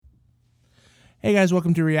Hey guys,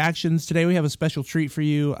 welcome to Reactions. Today we have a special treat for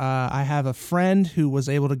you. I have a friend who was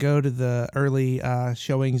able to go to the early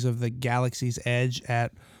showings of the Galaxy's Edge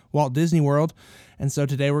at Walt Disney World, and so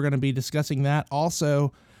today we're going to be discussing that.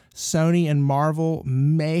 Also, Sony and Marvel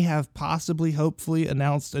may have possibly, hopefully,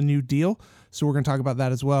 announced a new deal, so we're going to talk about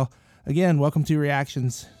that as well. Again, welcome to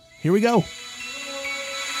Reactions. Here we go.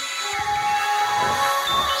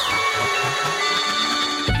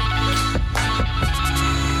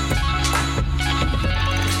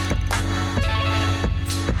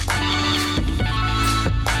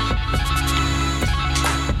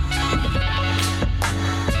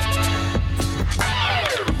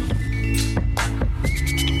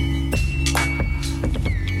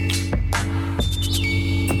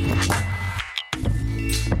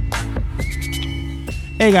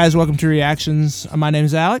 Hey guys, welcome to Reactions. My name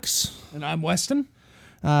is Alex. And I'm Weston.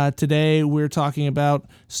 Today we're talking about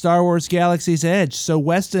Star Wars Galaxy's Edge. So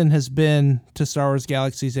Weston has been to Star Wars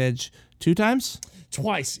Galaxy's Edge 2 times?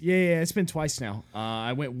 Twice. Yeah, it's been twice now.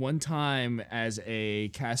 I went one time as a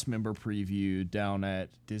cast member preview down at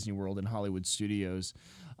Disney World in Hollywood Studios.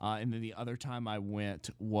 And then the other time I went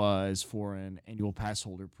was for an annual pass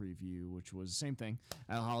holder preview, which was the same thing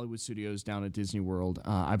at Hollywood Studios down at Disney World.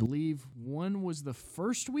 I believe one was the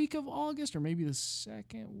first week of August or maybe the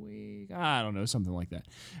second week. I don't know, something like that.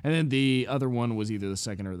 And then the other one was either the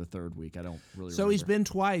second or the third week. I don't really remember. He's been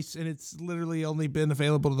twice, and it's literally only been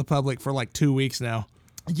available to the public for like 2 weeks now.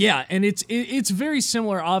 Yeah, and it's very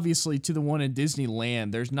similar, obviously, to the one in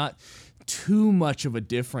Disneyland. There's not too much of a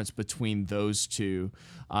difference between those two.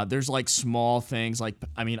 There's like small things, like,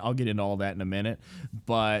 I mean, I'll get into all that in a minute,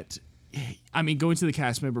 but I mean, going to the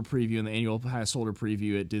cast member preview and the annual pass holder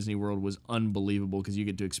preview at Disney World was unbelievable because you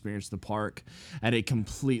get to experience the park at a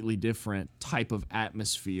completely different type of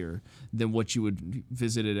atmosphere than what you would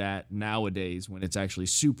visit it at nowadays when it's actually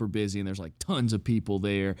super busy and there's like tons of people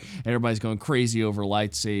there. Everybody's going crazy over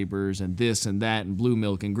lightsabers and this and that and blue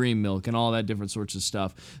milk and green milk and all that different sorts of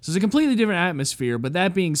stuff. So it's a completely different atmosphere, but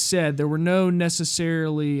that being said, there were no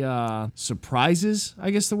necessarily surprises,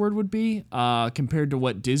 I guess the word would be, compared to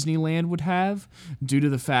what Disneyland would have, due to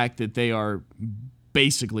the fact that they are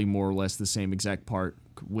basically more or less the same exact park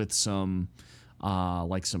with some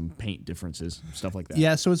like some paint differences, stuff like that.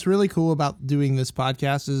 Yeah, so what's really cool about doing this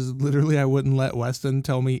podcast is literally I wouldn't let Weston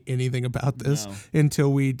tell me anything about this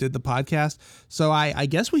until we did the podcast. So I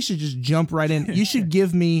guess we should just jump right in. You should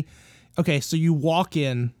give me... Okay, so you walk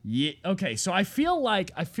in. Yeah. Okay, so I feel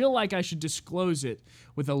like I should disclose it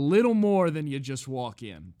with a little more than you just walk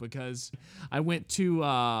in, because I went to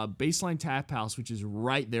Baseline Tap House, which is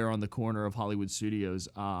right there on the corner of Hollywood Studios,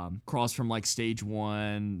 across from like Stage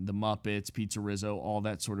 1, the Muppets, Pizza Rizzo, all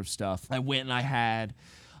that sort of stuff. I went and I had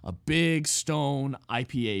a big stone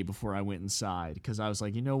IPA before I went inside because I was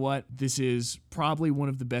like, you know what? This is probably one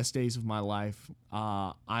of the best days of my life.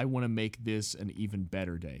 I want to make this an even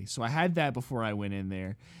better day. So I had that before I went in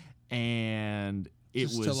there, and it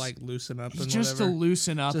was to like loosen up and just whatever. To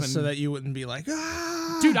loosen up, just and so that you wouldn't be like,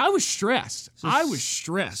 dude, I was stressed. I was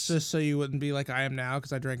stressed. Just so you wouldn't be like I am now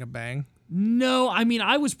because I drank a bang. No, I mean,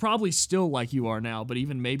 I was probably still like you are now, but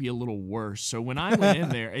even maybe a little worse. So when I went in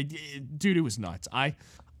there, dude, it was nuts.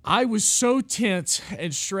 I was so tense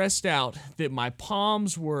and stressed out that my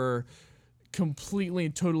palms were completely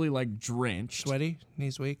and totally like drenched. Sweaty,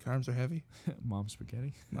 knees weak, arms are heavy. Mom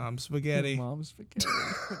spaghetti. Mom spaghetti. Mom spaghetti.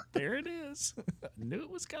 There it is. I knew it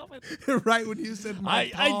was coming. Right when you said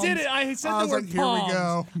my palms, I did it. I said the word like, palms. Here we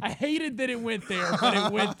go. I hated that it went there, but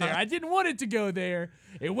it went there. I didn't want it to go there.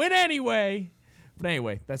 It went anyway. But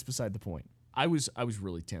anyway, that's beside the point. I was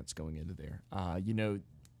really tense going into there. You know,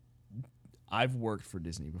 I've worked for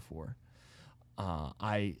Disney before.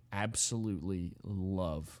 I absolutely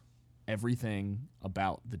love everything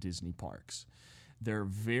about the Disney parks. There are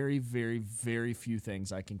very, very, very few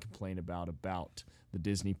things I can complain about the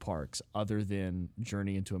Disney parks other than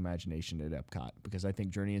Journey into Imagination at Epcot, because I think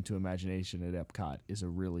Journey into Imagination at Epcot is a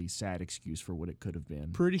really sad excuse for what it could have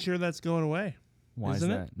been. Pretty sure that's going away. Why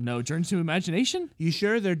Isn't is that? it? No, Journey to Imagination? You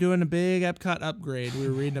sure? They're doing a big Epcot upgrade. We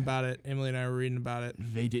were reading about it. Emily and I were reading about it.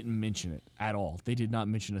 They didn't mention it at all. They did not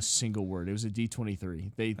mention a single word. It was a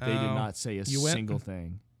D23. They did not say a single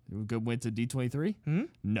thing. You went to D23? Hmm?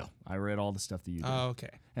 No. I read all the stuff that you did. Oh, okay.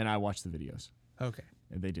 And I watched the videos. Okay.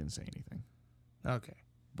 And they didn't say anything. Okay.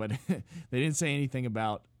 But they didn't say anything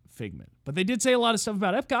about Figment. But they did say a lot of stuff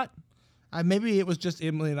about Epcot. Maybe it was just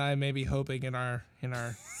Emily and I maybe hoping in our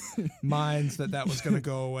minds that was going to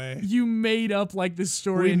go away. You made up like this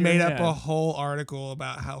story. We in your made head. up a whole article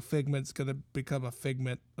about how Figment's going to become a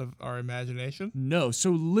figment of our imagination. No,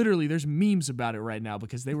 so literally there's memes about it right now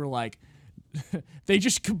because they were like, they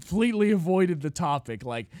just completely avoided the topic,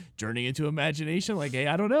 like Journey into Imagination. Like, hey,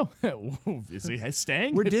 I don't know, is he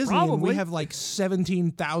staying? We're Disney, Probably. and we have like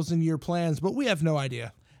 17,000-year plans, but we have no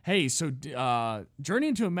idea. Hey, so Journey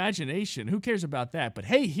into Imagination, who cares about that? But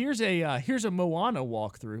hey, here's a Moana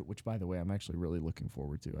walkthrough, which, by the way, I'm actually really looking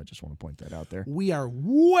forward to. I just want to point that out there. We are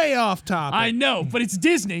way off topic. I know, but it's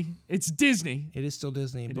Disney. It's Disney. It is still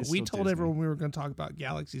Disney, but is we still told Disney. everyone we were going to talk about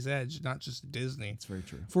Galaxy's Edge, not just Disney. It's very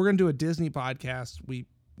true. If we're going to do a Disney podcast, we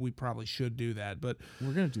probably should do that, but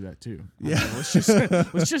We're gonna do that too. Yeah. I mean,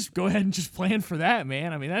 let's just go ahead and just plan for that,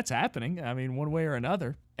 man. I mean, that's happening. I mean, one way or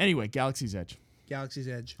another. Anyway, Galaxy's Edge. Galaxy's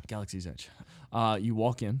Edge. Galaxy's Edge. You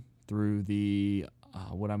walk in through the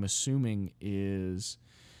what I'm assuming is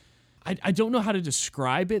I don't know how to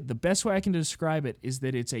describe it. The best way I can describe it is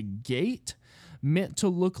that it's a gate meant to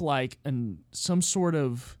look like some sort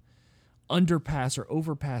of underpass or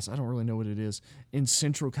overpass, I don't really know what it is, in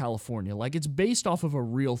Central California. Like, it's based off of a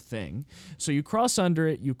real thing. So you cross under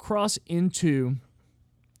it, you cross into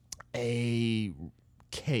a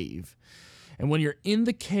cave. And when you're in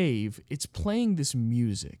the cave, it's playing this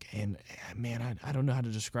music. And man, I don't know how to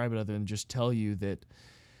describe it other than just tell you that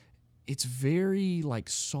it's very like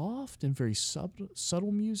soft and very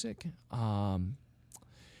subtle music.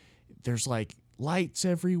 There's like lights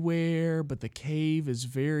everywhere, but the cave is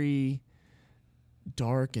very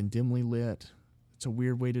dark and dimly lit. It's a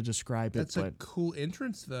weird way to describe it. That's a cool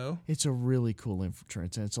entrance, though. It's a really cool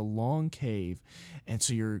entrance, and it's a long cave. And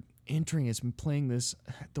so you're entering, it's playing this,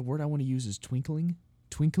 the word I want to use is twinkling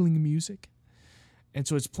music. And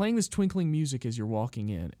so it's playing this twinkling music as you're walking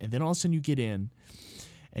in. And then all of a sudden you get in,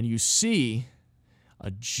 and you see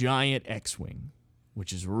a giant X-Wing,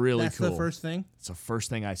 which is really cool. That's the first thing? It's the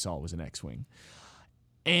first thing I saw was an X-Wing.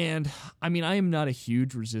 And, I mean, I am not a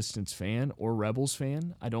huge Resistance fan or Rebels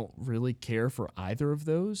fan. I don't really care for either of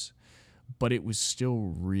those, but it was still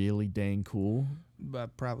really dang cool.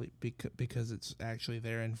 But probably because it's actually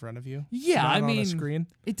there in front of you. Yeah, Not I on mean, a screen.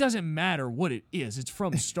 It doesn't matter what it is. It's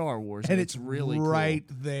from Star Wars, And it's really right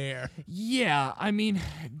cool. there. Yeah, I mean,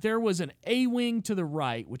 there was an A-Wing to the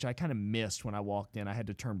right, which I kind of missed when I walked in. I had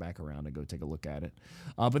to turn back around and go take a look at it.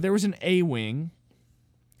 But there was an A-Wing.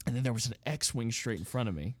 And then there was an X-Wing straight in front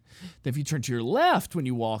of me. Then if you turn to your left when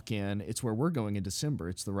you walk in, it's where we're going in December.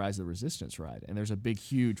 It's the Rise of the Resistance ride. And there's a big,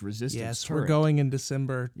 huge Resistance turret. We're going in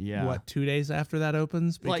December, Yeah. what, 2 days after that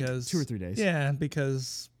opens? Like 2 or 3 days. Yeah,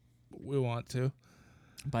 because we want to.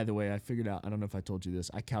 By the way, I figured out, I don't know if I told you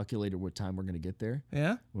this, I calculated what time we're going to get there.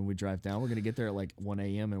 Yeah? When we drive down, we're going to get there at like 1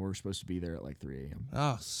 a.m. and we're supposed to be there at like 3 a.m.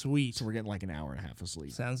 Oh, sweet. So we're getting like an hour and a half of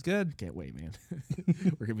sleep. Sounds good. Can't wait, man.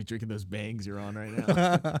 We're going to be drinking those bangs you're on right now.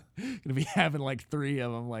 Going to be having like 3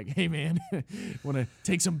 of them. Like, hey, man, want to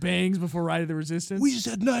take some bangs before Ride of the Resistance? We just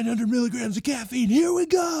had 900 milligrams of caffeine. Here we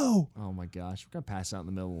go. Oh, my gosh. We're going to pass out in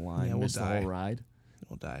the middle of the line. Yeah, we'll miss die. the whole ride.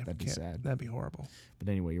 We'll die. That'd be sad. That'd be horrible. But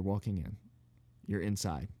anyway, you're walking in. You're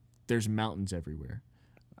inside. There's mountains everywhere.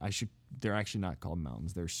 They're actually not called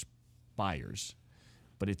mountains. They're spires.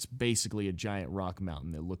 But it's basically a giant rock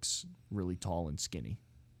mountain that looks really tall and skinny.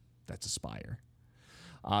 That's a spire.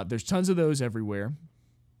 There's tons of those everywhere.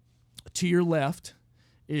 To your left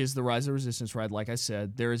is the Rise of the Resistance ride. Like I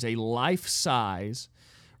said, there is a life-size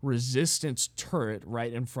Resistance turret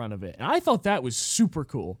right in front of it. And I thought that was super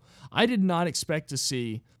cool. I did not expect to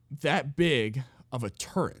see that big of a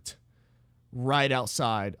turret right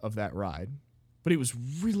outside of that ride. But it was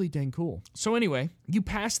really dang cool. So anyway, you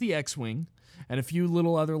pass the X-Wing and a few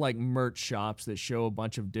little other like merch shops that show a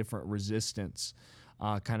bunch of different Resistance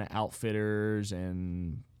kind of outfitters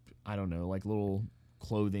and I don't know, like little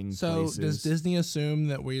clothing places. So does Disney assume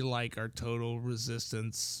that we like are total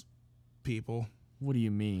Resistance people? What do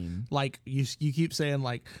you mean? Like you keep saying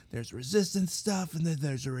like there's Resistance stuff and then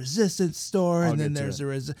there's a Resistance store and then there's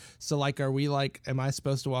so like are we like am I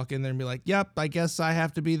supposed to walk in there and be like yep I guess I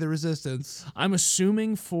have to be the Resistance? I'm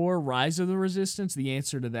assuming for Rise of the Resistance the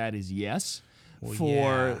answer to that is yes. Well,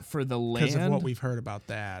 for the land because of what we've heard about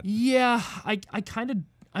that. Yeah, I kind of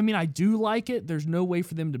I mean, I do like it. There's no way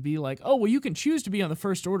for them to be like, oh, well, you can choose to be on the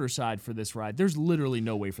First Order side for this ride. There's literally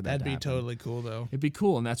no way for that That'd to be happen. totally cool, though. It'd be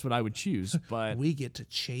cool, and that's what I would choose. But we get to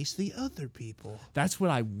chase the other people. That's what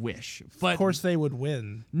I wish. But of course, they would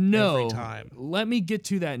win every time. Let me get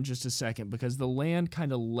to that in just a second, because the land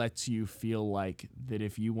kind of lets you feel like that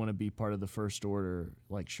if you want to be part of the First Order,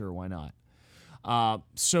 like, sure, why not?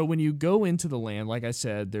 So when you go into the land, like I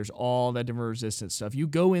said, there's all that different Resistance stuff. You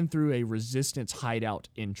go in through a Resistance hideout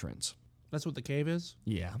entrance. That's what the cave is?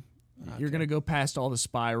 Yeah. Okay. You're going to go past all the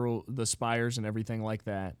spires and everything like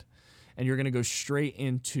that. And you're going to go straight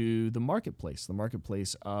into the marketplace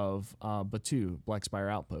of Batu, Black Spire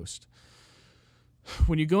Outpost.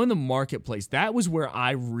 when you go in the marketplace, that was where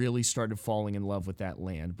I really started falling in love with that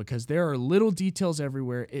land because there are little details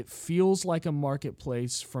everywhere. It feels like a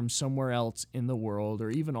marketplace from somewhere else in the world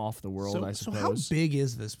or even off the world, I suppose. So how big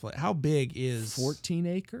is this place? How big is 14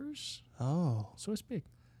 acres. Oh. So it's big.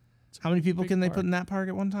 How many people can they put in that park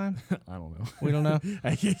at one time? I don't know. We don't know.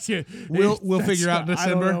 We'll figure out in I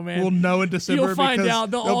December. don't know, man. We'll know in December. You'll find because out.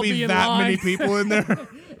 They'll there'll all be be in that line. many people in there.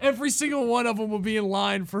 Every single one of them will be in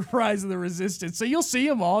line for Rise of the Resistance. So you'll see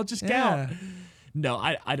them all. Just count. No,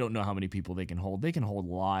 I don't know how many people they can hold. They can hold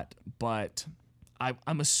a lot, but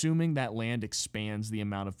I'm assuming that land expands the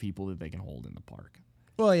amount of people that they can hold in the park.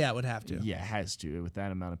 Well, yeah, it would have to. Yeah, it has to. With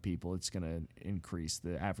that amount of people, it's going to increase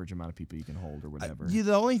the average amount of people you can hold or whatever.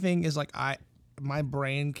 The only thing is, like, my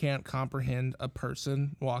brain can't comprehend a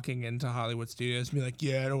person walking into Hollywood Studios and be like,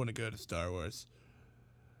 yeah, I don't want to go to Star Wars.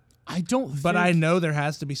 I don't But I know there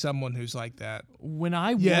has to be someone who's like that. When I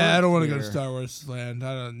I don't want to go to Star Wars Land.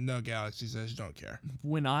 I don't know Galaxy's Edge. Don't care.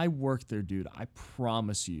 When I worked there, dude, I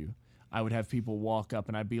promise you, I would have people walk up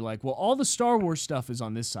and I'd be like, well, all the Star Wars stuff is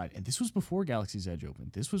on this side. And this was before Galaxy's Edge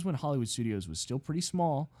opened. This was when Hollywood Studios was still pretty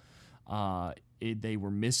small. They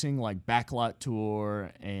were missing like Backlot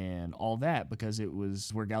Tour and all that because it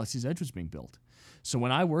was where Galaxy's Edge was being built. So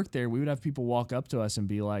when I worked there, we would have people walk up to us and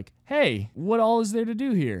be like, hey, what all is there to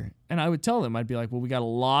do here? And I would tell them, I'd be like, well, we got a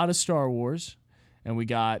lot of Star Wars and we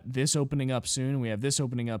got this opening up soon and we have this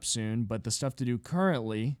opening up soon, but the stuff to do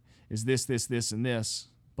currently is this, this, this, and this,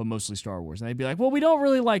 but mostly Star Wars. And they'd be like, well, we don't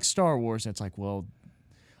really like Star Wars. And it's like, well,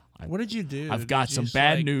 what did you do? I've got some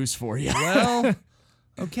bad news for you. Well,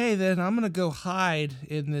 okay, then I'm going to go hide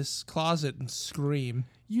in this closet and scream.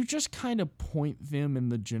 You just kind of point them in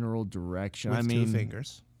the general direction. With two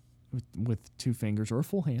fingers. With 2 fingers or a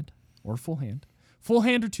full hand. Full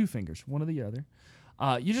hand or 2 fingers, one or the other.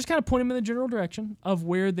 You just kind of point them in the general direction of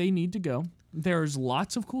where they need to go. There's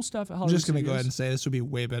lots of cool stuff at Hollywood I'm just going to Studios. go ahead and say this would be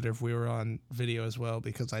way better if we were on video as well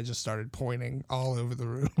because I just started pointing all over the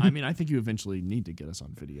room. I mean, I think you eventually need to get us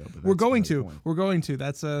on video. But We're going to.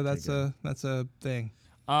 That's a thing.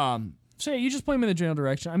 So yeah, you just point them in the general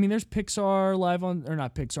direction. I mean, there's Pixar live on, or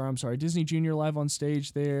not Pixar, I'm sorry, Disney Junior live on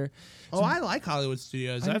stage there. Oh, I like Hollywood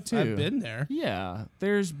Studios. I've been there. Yeah.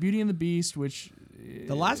 There's Beauty and the Beast, which...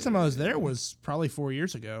 The last time I was there was probably 4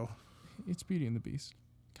 years ago. It's Beauty and the Beast.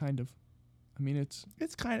 Kind of. I mean,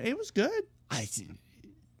 it was good.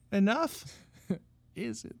 Enough.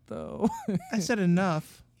 Is it, though? I said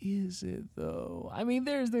enough. Is it, though? I mean,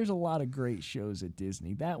 there's a lot of great shows at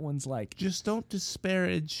Disney. That one's like... Just don't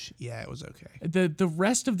disparage... Yeah, it was okay. The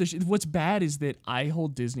rest of the... What's bad is that I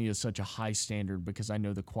hold Disney as such a high standard because I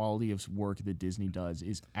know the quality of work that Disney does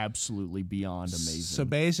is absolutely beyond amazing. So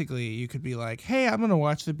basically, you could be like, hey, I'm going to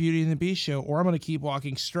watch the Beauty and the Beast show, or I'm going to keep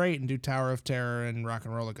walking straight and do Tower of Terror and Rock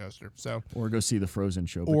and Roller Coaster. Or go see the Frozen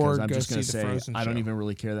show because I'm just going to say I don't even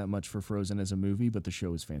really care that much for Frozen as a movie, but the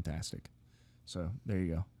show is fantastic. So there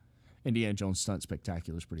you go. Indiana Jones Stunt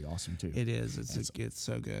Spectacular is pretty awesome too. It is. It's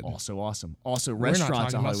so good. Also awesome. Also, We're restaurants not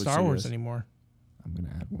talking at about Hollywood Star Wars Studios. anymore. I'm going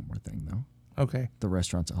to add one more thing though. Okay. The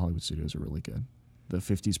restaurants at Hollywood Studios are really good. The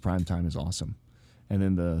 50s Prime Time is awesome. And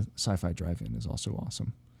then the Sci-Fi Drive-In is also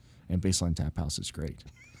awesome. And Baseline Tap House is great.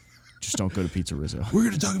 Just don't go to Pizza Rizzo. We're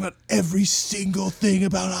going to talk about every single thing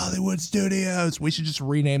about Hollywood Studios. We should just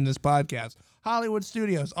rename this podcast. Hollywood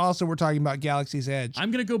Studios. Also, we're talking about Galaxy's Edge.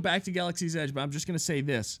 I'm going to go back to Galaxy's Edge, but I'm just going to say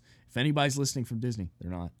this. If anybody's listening from Disney,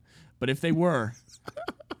 they're not. But if they were,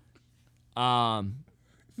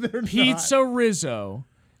 Pizza Rizzo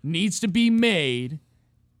needs to be made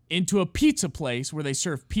into a pizza place where they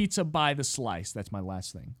serve pizza by the slice. That's my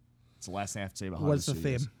last thing. It's the last thing I have to say about Hollywood Studios.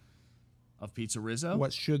 What's the theme of Pizza Rizzo?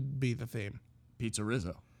 What should be the theme? Pizza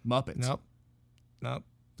Rizzo. Muppets. Nope.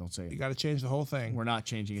 Don't say it. You got to change the whole thing. We're not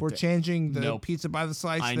changing it. We're changing the pizza by the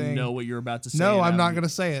slice thing. I know what you're about to say. No, I'm not going to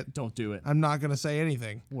say it. Don't do it. I'm not going to say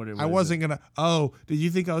anything. What I wasn't going to. Oh, did you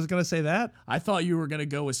think I was going to say that? I thought you were going to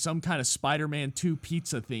go with some kind of Spider-Man 2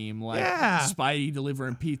 pizza theme, like Spidey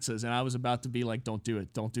delivering pizzas, and I was about to be like, don't do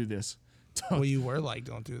it. Don't do this. Well, you were like,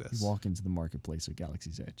 don't do this. You walk into the marketplace at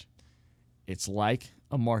Galaxy's Edge. It's like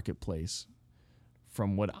a marketplace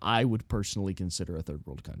from what I would personally consider a third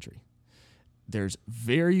world country. There's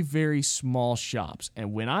very, very small shops.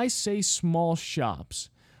 And when I say small shops,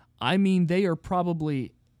 I mean they are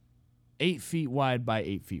probably 8 feet wide by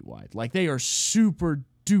 8 feet wide. Like they are super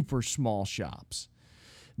duper small shops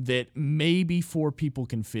that maybe 4 people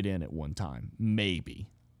can fit in at one time. Maybe.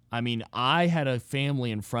 I mean, I had a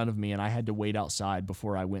family in front of me and I had to wait outside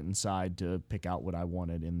before I went inside to pick out what I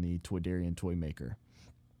wanted in the Toydarian Toy Maker.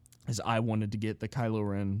 As I wanted to get the Kylo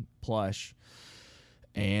Ren plush.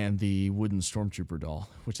 and the wooden Stormtrooper doll,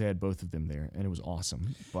 which they had both of them there, and it was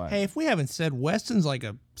awesome. But Hey, if we haven't said, Weston's like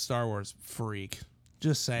a Star Wars freak.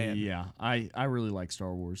 Just saying. yeah, I really like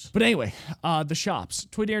Star Wars. But anyway, the shops.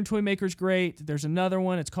 Toy Dare and Toy Maker's great. There's another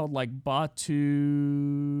one. It's called like Batu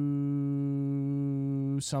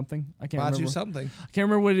something. I can't remember. Something. I can't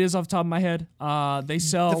remember what it is off the top of my head. They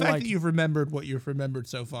sell The fact like that you've remembered what you've remembered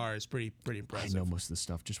so far is pretty I impressive. know most of the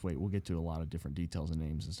stuff. Just wait. We'll get to a lot of different details and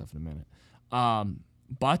names and stuff in a minute.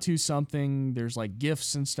 Batu something. There's like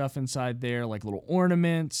gifts and stuff inside there, like little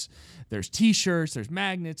ornaments. There's T-shirts. There's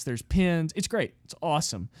magnets. There's pins. It's great. It's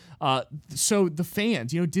awesome. So the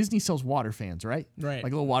fans, Disney sells water fans, right? Right.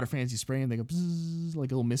 Like little water fans you spray and they go bzzz,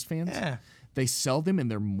 like little mist fans. Yeah. They sell them in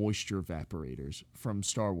their moisture evaporators from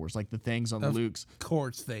Star Wars, like the things on Luke's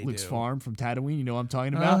Course they Luke's do. farm from Tatooine. You know what I'm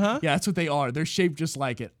talking about? Yeah, that's what they are. They're shaped just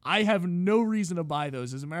like it. I have no reason to buy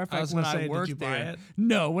those. As a matter of fact, when I worked there,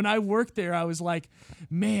 when I worked there, I was like,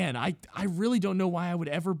 man, I really don't know why I would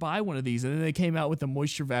ever buy one of these. And then they came out with the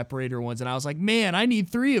moisture evaporator ones, and I was like, man, I need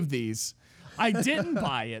 3 of these. I didn't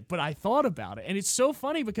buy it, but I thought about it. And it's so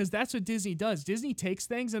funny because that's what Disney does. Disney takes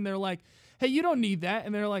things and they're like, hey, you don't need that.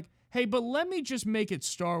 And they're like, hey, but let me just make it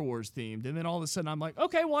Star Wars themed. And then all of a sudden I'm like,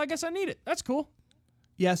 okay, well, I guess I need it. That's cool.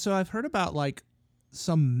 Yeah, so I've heard about like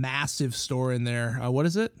some massive store in there. What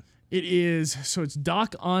is it? It's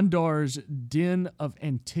Doc Ondar's Den of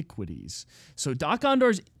Antiquities. So Doc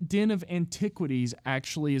Ondar's Den of Antiquities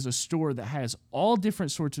actually is a store that has all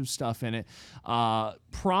different sorts of stuff in it.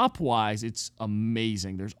 Prop-wise, it's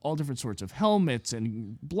amazing. There's all different sorts of helmets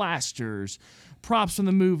and blasters, props from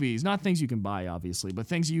the movies. Not things you can buy, obviously, but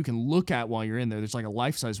things that you can look at while you're in there. There's like a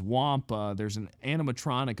life-size Wampa. There's an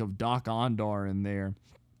animatronic of Doc Ondar in there.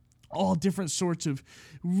 All different sorts of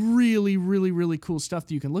really, really, really cool stuff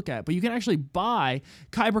that you can look at. But you can actually buy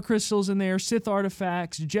Kyber crystals in there, Sith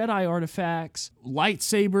artifacts, Jedi artifacts,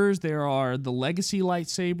 lightsabers. There are the Legacy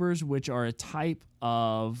lightsabers, which are a type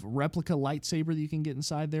of replica lightsaber that you can get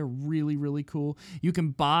inside there. Really, really cool. You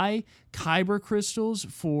can buy Kyber crystals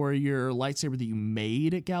for your lightsaber that you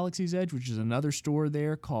made at Galaxy's Edge, which is another store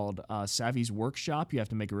there called Savvy's Workshop. You have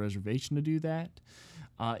to make a reservation to do that.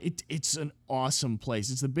 It's an awesome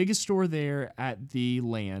place. It's the biggest store there at the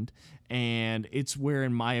land, and it's where,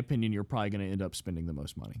 in my opinion, you're probably going to end up spending the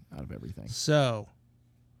most money out of everything. So,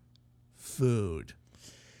 food.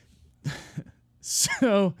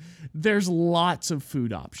 So, there's lots of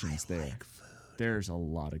food options there. Like food. There's a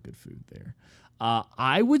lot of good food there.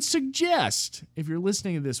 I would suggest, if you're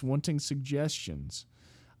listening to this wanting suggestions,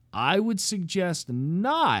 I would suggest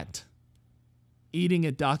not eating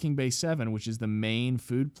at Docking Bay 7, which is the main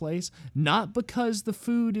food place, not because the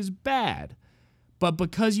food is bad, but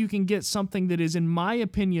because you can get something that is, in my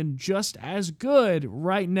opinion, just as good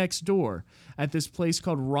right next door at this place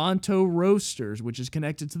called Ronto Roasters, which is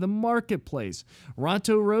connected to the marketplace.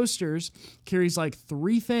 Ronto Roasters carries like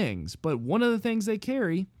 3 things, but one of the things they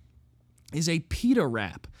carry is a pita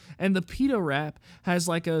wrap. And the pita wrap has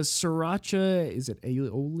like a sriracha, is it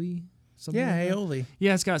aioli? Something like that? Aioli.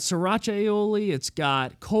 Yeah, it's got sriracha aioli. It's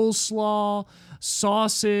got coleslaw,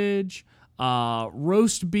 sausage,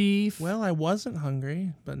 roast beef. Well, I wasn't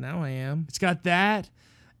hungry, but now I am. It's got that,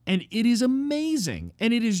 and it is amazing.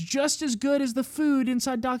 And it is just as good as the food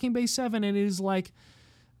inside Docking Bay 7, and it is like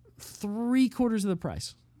 3/4 of the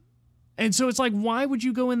price. And so it's like, why would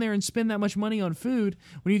you go in there and spend that much money on food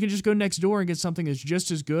when you can just go next door and get something that's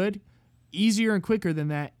just as good, easier and quicker than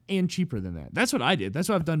that, and cheaper than that? That's what I did. That's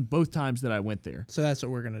what I've done both times that I went there. So that's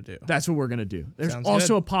what we're going to do. That's what we're going to do. There's Sounds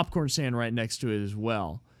also good. a popcorn stand right next to it as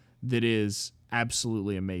well that is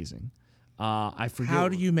absolutely amazing. I forget. How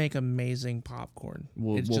do you make amazing popcorn?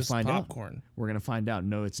 We'll just find popcorn. out. We're going to find out.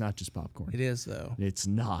 No, it's not just popcorn. It is, though. It's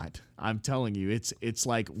not. I'm telling you. It's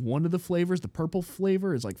like one of the flavors, the purple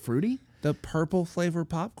flavor, is like fruity. The purple flavor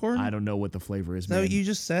popcorn? I don't know what the flavor is, Is that man. what you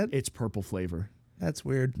just said? It's purple flavor. That's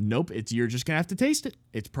weird. Nope. You're just going to have to taste it.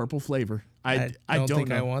 It's purple flavor. I don't think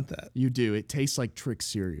know. I want that. You do. It tastes like Trix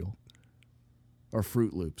cereal. Or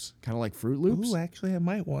Fruit Loops. Kind of like Fruit Loops. Ooh, actually, I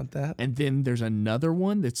might want that. And then there's another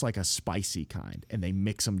one that's like a spicy kind, and they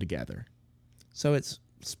mix them together. So it's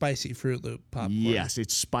spicy Fruit Loop popcorn. Yes,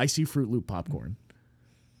 it's spicy Fruit Loop popcorn.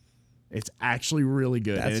 It's actually really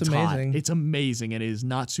good. That's and it's amazing. Hot. It's amazing, and it is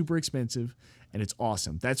not super expensive, and it's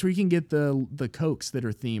awesome. That's where you can get the Cokes that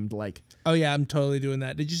are themed like... Oh, yeah, I'm totally doing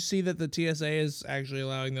that. Did you see that the TSA is actually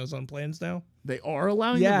allowing those on planes now? They are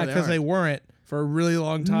allowing it? Yeah, Well, because they aren't. weren't for a really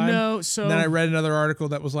long time. No, so And then I read another article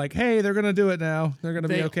that was like, hey, they're going to do it now. They're going to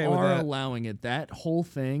be okay with are that. allowing it. That whole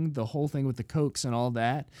thing, the whole thing with the Cokes and all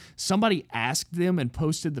that, somebody asked them and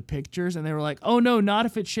posted the pictures, and they were like, oh, no, not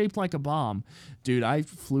if it's shaped like a bomb. Dude, I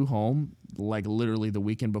flew home like literally the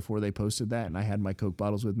weekend before they posted that, and I had my Coke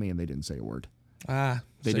bottles with me, and they didn't say a word. They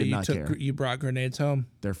so did you not care. You brought grenades home?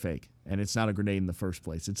 They're fake, and it's not a grenade in the first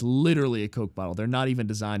place. It's literally a Coke bottle. They're not even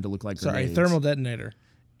designed to look like Sorry, grenades. thermal detonator.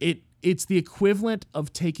 It's the equivalent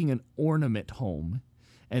of taking an ornament home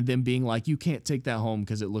and then being like, you can't take that home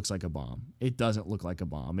because it looks like a bomb. It doesn't look like a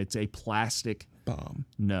bomb. It's a plastic Bomb.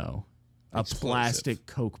 No. A Explosive. plastic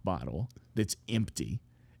Coke bottle that's empty.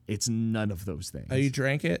 It's none of those things. Oh, you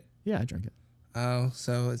drank it? Yeah, I drank it. Oh,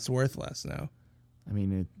 so it's worth less now. I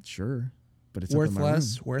mean, sure, but it's Worth up in my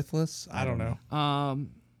less? room. Worthless? I don't know.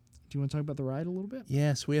 Do you want to talk about the ride a little bit?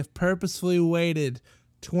 Yes, we have purposefully waited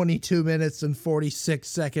 22 minutes and 46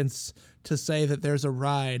 seconds to say that there's a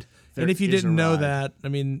ride. There and if you is didn't a know ride. that, I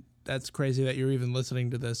mean, that's crazy that you're even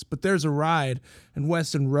listening to this. But there's a ride, and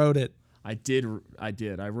Weston rode it I did.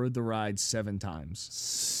 I rode the ride 7 times.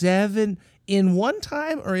 7 in one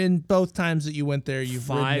time, or in both times that you went there, you've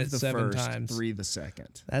 5 ridden it the 7 first, times. 3 the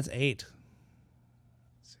second. That's 8.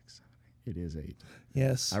 6, 7, 8. It is 8.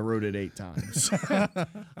 Yes. I rode it 8 times.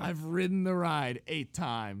 I've ridden the ride 8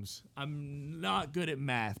 times. I'm not good at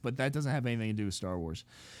math, but that doesn't have anything to do with Star Wars.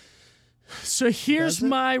 So here's Does it?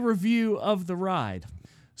 my review of the ride.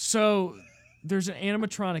 So there's an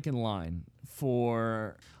animatronic in line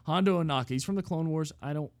for Hondo Ohnaka. He's from the Clone Wars.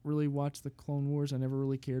 I don't really watch the Clone Wars. I never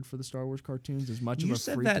really cared for the Star Wars cartoons as much You of a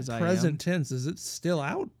said freak that as I present am. tense. Is it still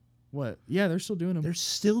out? What? Yeah, they're still doing them. They're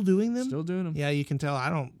still doing them? Still doing them. Yeah, you can tell. I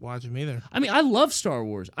don't watch them either. I mean, I love Star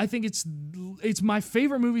Wars. I think it's my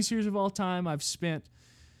favorite movie series of all time. I've spent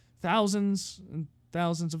thousands and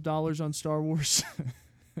thousands of dollars on Star Wars.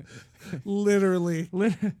 Literally.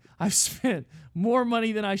 I've spent more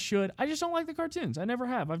money than I should. I just don't like the cartoons. I never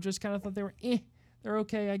have. I've just kind of thought they were they're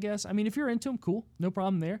okay, I guess. I mean, if you're into them, cool. No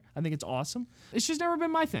problem there. I think it's awesome. It's just never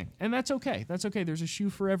been my thing, and that's okay. That's okay. There's a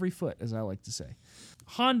shoe for every foot, as I like to say.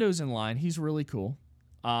 Hondo's in line. He's really cool.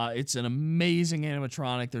 It's an amazing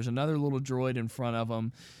animatronic. There's another little droid in front of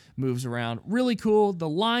him. Moves around. Really cool. The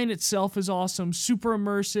line itself is awesome. Super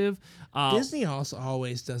immersive. Disney also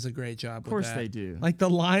always does a great job with that. Of course they do. Like the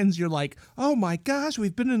lines, you're like, oh my gosh,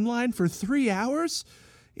 we've been in line for 3 hours?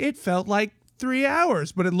 It felt like 3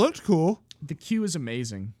 hours, but it looked cool. The queue is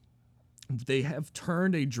amazing. They have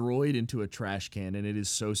turned a droid into a trash can, and it is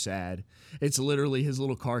so sad. It's literally his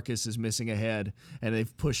little carcass is missing a head, and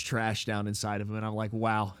they've pushed trash down inside of him, and I'm like,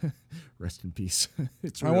 wow, rest in peace.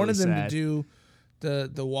 It's really I wanted them sad. to do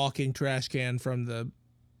the walking trash can from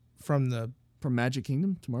Magic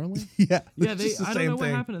Kingdom, Tomorrowland? yeah. Yeah, it's just the I don't same know what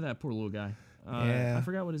thing. happened to that poor little guy. Yeah. I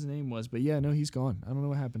forgot what his name was, but yeah, no, he's gone. I don't know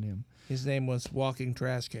what happened to him. His name was Walking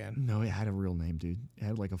Trash Can. No, it had a real name, dude. It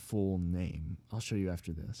had like a full name. I'll show you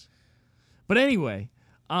after this. But anyway,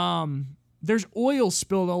 there's oil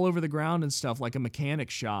spilled all over the ground and stuff, like a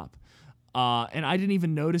mechanic shop. And I didn't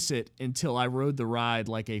even notice it until I rode the ride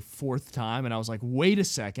like a 4th time, and I was like, wait a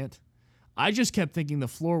second. I just kept thinking the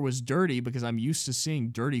floor was dirty because I'm used to seeing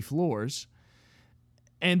dirty floors.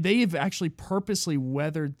 And they have actually purposely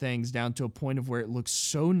weathered things down to a point of where it looks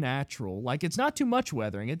so natural. Like, it's not too much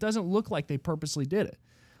weathering. It doesn't look like they purposely did it.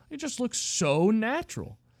 It just looks so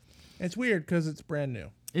natural. It's weird because it's brand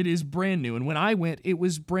new. It is brand new. And when I went, it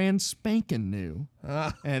was brand spanking new.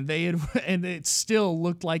 And it still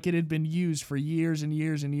looked like it had been used for years and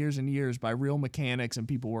years and years and years by real mechanics and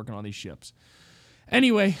people working on these ships.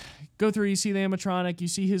 Anyway, go through, you see the animatronic, you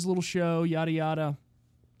see his little show, yada, yada.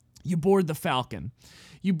 You board the Falcon.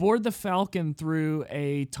 You board the Falcon through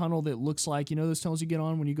a tunnel that looks like, you know those tunnels you get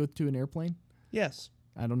on when you go to an airplane? Yes.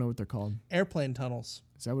 I don't know what they're called. Airplane tunnels.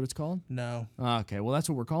 Is that what it's called? No. Okay, well, that's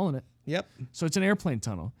what we're calling it. Yep. So it's an airplane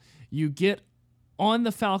tunnel. You get on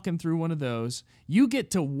the Falcon through one of those. You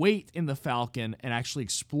get to wait in the Falcon and actually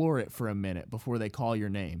explore it for a minute before they call your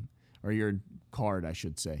name, or your card, I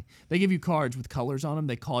should say. They give you cards with colors on them.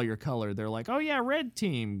 They call your color. They're like, oh, yeah, red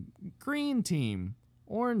team, green team,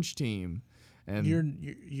 orange team. And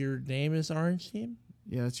Your name is Orange Team?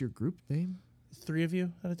 yeah, that's your group name. 3 of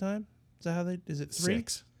you at a time? Is that how they? Is it 3?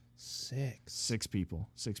 6. 6. 6 people.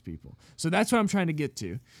 6 people. So that's what I'm trying to get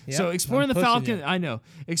to. Yep, So exploring I'm the pushing Falcon, you. I know.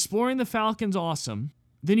 Exploring the Falcon's awesome.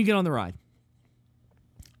 Then you get on the ride.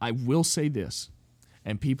 I will say this,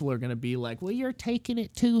 and people are going to be like, well, you're taking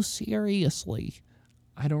it too seriously.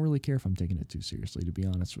 I don't really care if I'm taking it too seriously, to be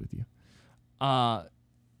honest with you.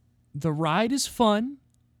 The ride is fun.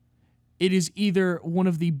 It is either one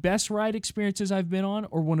of the best ride experiences I've been on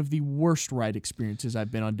or one of the worst ride experiences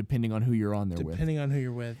I've been on, depending on who you're on there with. Depending on who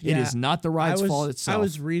you're with. It is not the ride's fault itself. I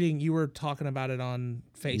was reading, you were talking about it on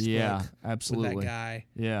Facebook. Yeah, absolutely. With that guy.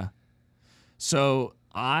 Yeah. So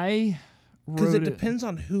I Because it depends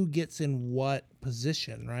on who gets in what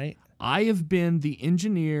position, right? I have been the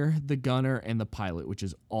engineer, the gunner, and the pilot, which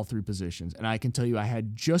is all three positions. And I can tell you I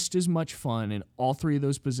had just as much fun in all three of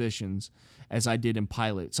those positions as I did in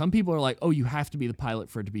pilot. Some people are like, oh, you have to be the pilot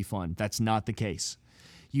for it to be fun. That's not the case.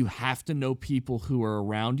 You have to know people who are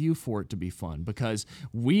around you for it to be fun, because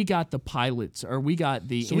we got the pilots, or we got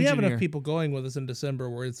the engineer. We have enough people going with us in December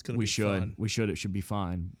where it's going to be fun. We should. It should be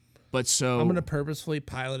fine. But so I'm going to purposefully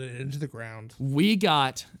pilot it into the ground. We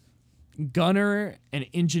got gunner and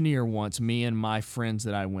engineer once, me and my friends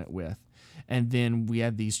that I went with. And then we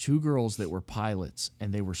had these two girls that were pilots,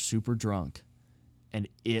 and they were super drunk. And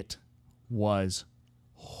it was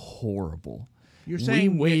horrible. You're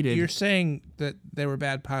saying that they were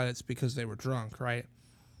bad pilots because they were drunk, right?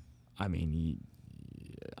 I mean,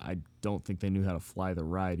 I don't think they knew how to fly the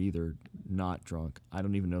ride either, not drunk. I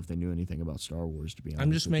don't even know if they knew anything about Star Wars, to be honest.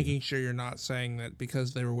 I'm just making sure you're not saying that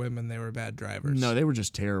because they were women, they were bad drivers. No, they were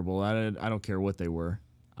just terrible. I don't care what they were.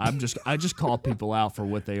 I just call people out for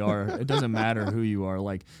what they are. It doesn't matter who you are.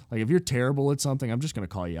 Like if you're terrible at something, I'm just going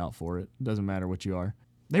to call you out for it. It doesn't matter what you are.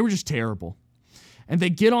 They were just terrible. And they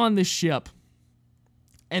get on this ship,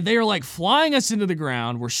 and they are like flying us into the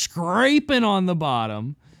ground. We're scraping on the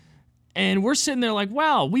bottom, and we're sitting there like,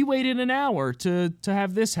 wow, we waited an hour to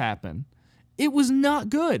have this happen. It was not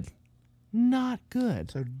good. Not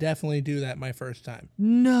good. So definitely do that my first time.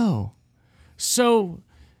 No. So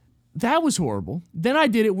that was horrible. Then I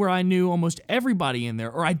did it where I knew almost everybody in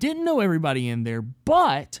there, or I didn't know everybody in there,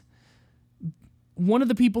 but one of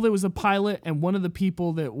the people that was the pilot and one of the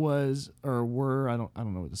people that was, or were, I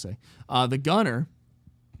don't know what to say, the gunner,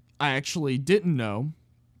 I actually didn't know,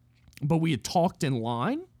 but we had talked in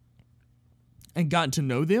line and gotten to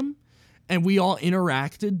know them, and we all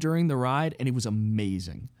interacted during the ride, and it was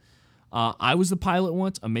amazing. I was the pilot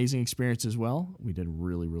once, amazing experience as well. We did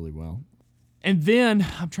really, really well. And then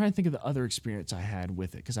I'm trying to think of the other experience I had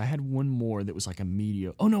with it, because I had one more that was like a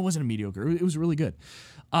mediocre. Oh, no, it wasn't a mediocre. It was really good.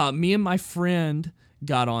 Me and my friend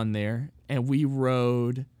got on there, and we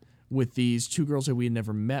rode with these two girls that we had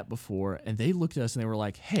never met before, and they looked at us and they were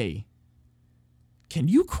like, hey, can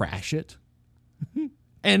you crash it?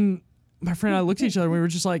 And my friend and I looked at each other and we were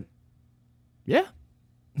just like, yeah,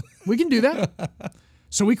 we can do that.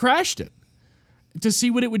 So we crashed it to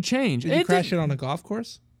see what it would change. Did you crash it on a golf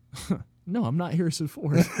course? No, I'm not Harrison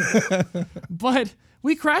Ford. But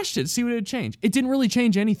we crashed it to see what it would change. It didn't really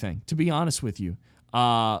change anything, to be honest with you.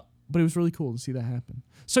 But it was really cool to see that happen.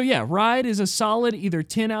 So yeah, ride is a solid either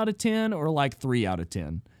 10 out of 10 or like 3 out of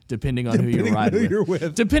 10. Depending on who you're riding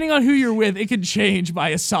with. Depending on who you're with, it could change by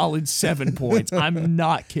a solid 7 points. I'm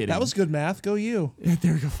not kidding. That was good math. Go you.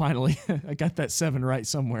 There we go, finally. I got that 7 right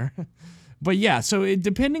somewhere. But yeah, so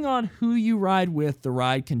depending on who you ride with, the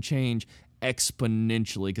ride can change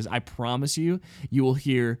exponentially, because I promise you will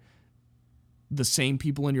hear the same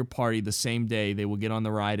people in your party the same day. They will get on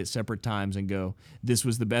the ride at separate times and go, this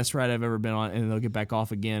was the best ride I've ever been on, and they'll get back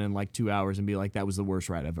off again in like 2 hours and be like, that was the worst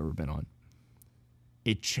ride I've ever been on.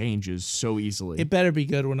 It changes so easily. It better be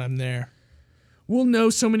good when I'm there. We'll know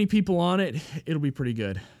so many people on it. It'll be pretty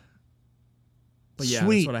good. But yeah,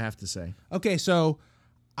 Sweet. That's what I have to say. Okay, so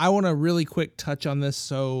I want to really quick touch on this.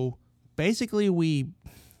 So basically we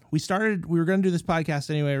were going to do this podcast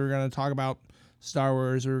anyway. We were going to talk about Star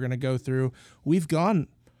Wars. We were going to go through. We've gone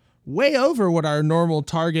way over what our normal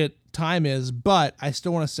target time is, but I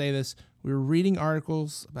still want to say this. We were reading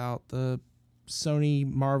articles about the Sony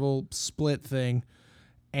Marvel split thing,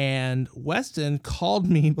 and Weston called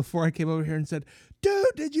me before I came over here and said,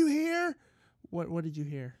 dude, did you hear? What did you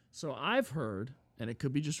hear? So I've heard, and it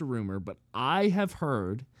could be just a rumor, but I have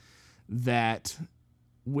heard that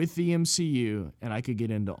with the MCU, and I could get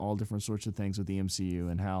into all different sorts of things with the MCU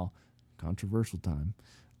and how controversial time.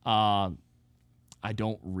 I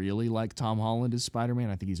don't really like Tom Holland as Spider-Man.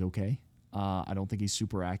 I think he's okay. I don't think he's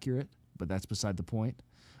super accurate, but that's beside the point.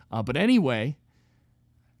 But anyway,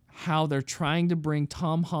 how they're trying to bring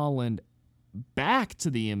Tom Holland back to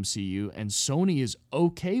the MCU, and Sony is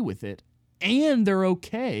okay with it, and they're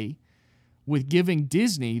okay with giving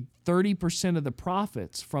Disney 30% of the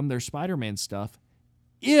profits from their Spider-Man stuff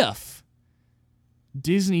if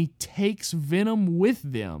Disney takes Venom with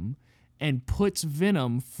them and puts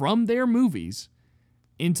Venom from their movies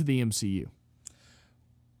into the MCU.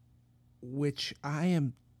 Which I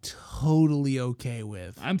am totally okay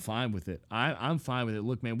with. I'm fine with it. I'm fine with it.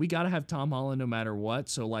 Look, man, we got to have Tom Holland no matter what.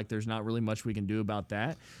 So, like, there's not really much we can do about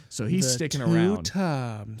that. So he's sticking around. 2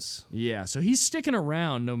 Toms. Yeah, so he's sticking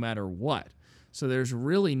around no matter what. So there's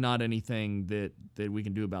really not anything that we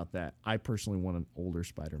can do about that. I personally want an older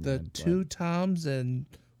Spider-Man. The 2 Toms and,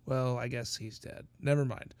 well, I guess he's dead. Never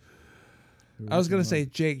mind. I was going to say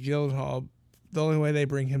Jake Gyllenhaal. The only way they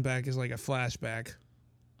bring him back is like a flashback.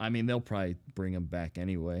 I mean, they'll probably bring him back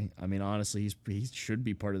anyway. I mean, honestly, he should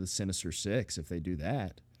be part of the Sinister Six if they do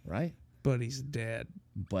that, right? But he's dead.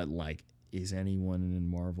 But, like, is anyone in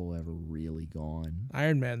Marvel ever really gone?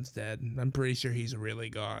 Iron Man's dead. I'm pretty sure he's really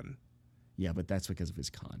gone. Yeah, but that's because of his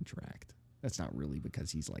contract. That's not really because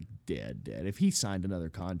he's like dead. If he signed another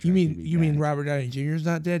contract, you mean Robert Downey Jr.'s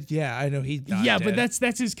not dead? Yeah, I know he's not. Yeah, dead. but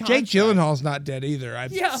that's his contract. Jake Gyllenhaal's not dead either.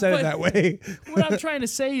 I've said it that way. What I'm trying to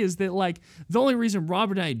say is that like the only reason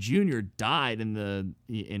Robert Downey Jr. died in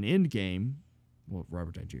Endgame, well,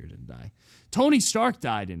 Robert Downey Jr. didn't die. Tony Stark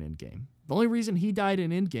died in Endgame. The only reason he died in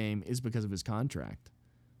Endgame is because of his contract.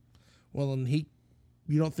 Well, and you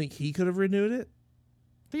don't think he could have renewed it?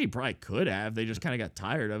 I think he probably could have. They just kind of got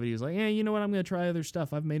tired of it. He was like, yeah, you know what? I'm going to try other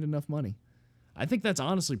stuff. I've made enough money. I think that's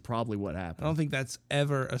honestly probably what happened. I don't think that's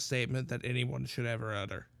ever a statement that anyone should ever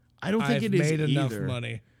utter. I don't think I've it is made enough either.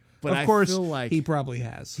 money. But of course, I feel like he probably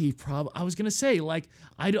has. I was going to say, like,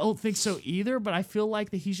 I don't think so either, but I feel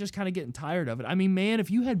like that he's just kind of getting tired of it. I mean, man, if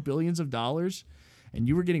you had billions of dollars and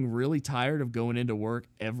you were getting really tired of going into work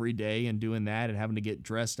every day and doing that and having to get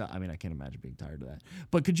dressed up. I mean, I can't imagine being tired of that.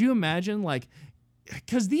 But could you imagine, like,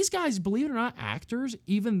 because these guys, believe it or not, actors,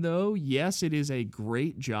 even though, yes, it is a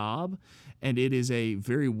great job and it is a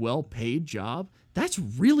very well-paid job, that's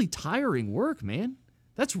really tiring work, man.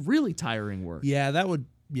 That's really tiring work. Yeah, that would,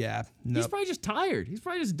 yeah. Nope. He's probably just tired. He's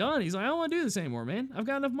probably just done. He's like, I don't want to do this anymore, man. I've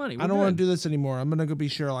got enough money. I don't want to do this anymore. I'm going to go be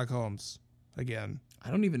Sherlock Holmes again.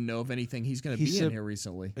 I don't even know of anything he's going to be in here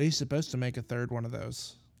recently. He's supposed to make a third one of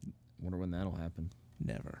those. Wonder when that'll happen.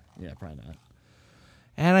 Never. Yeah, probably not.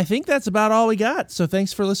 And I think that's about all we got. So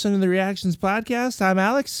thanks for listening to the Reactions Podcast. I'm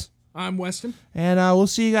Alex. I'm Weston. And we'll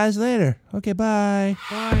see you guys later. Okay, bye.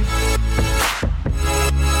 Bye.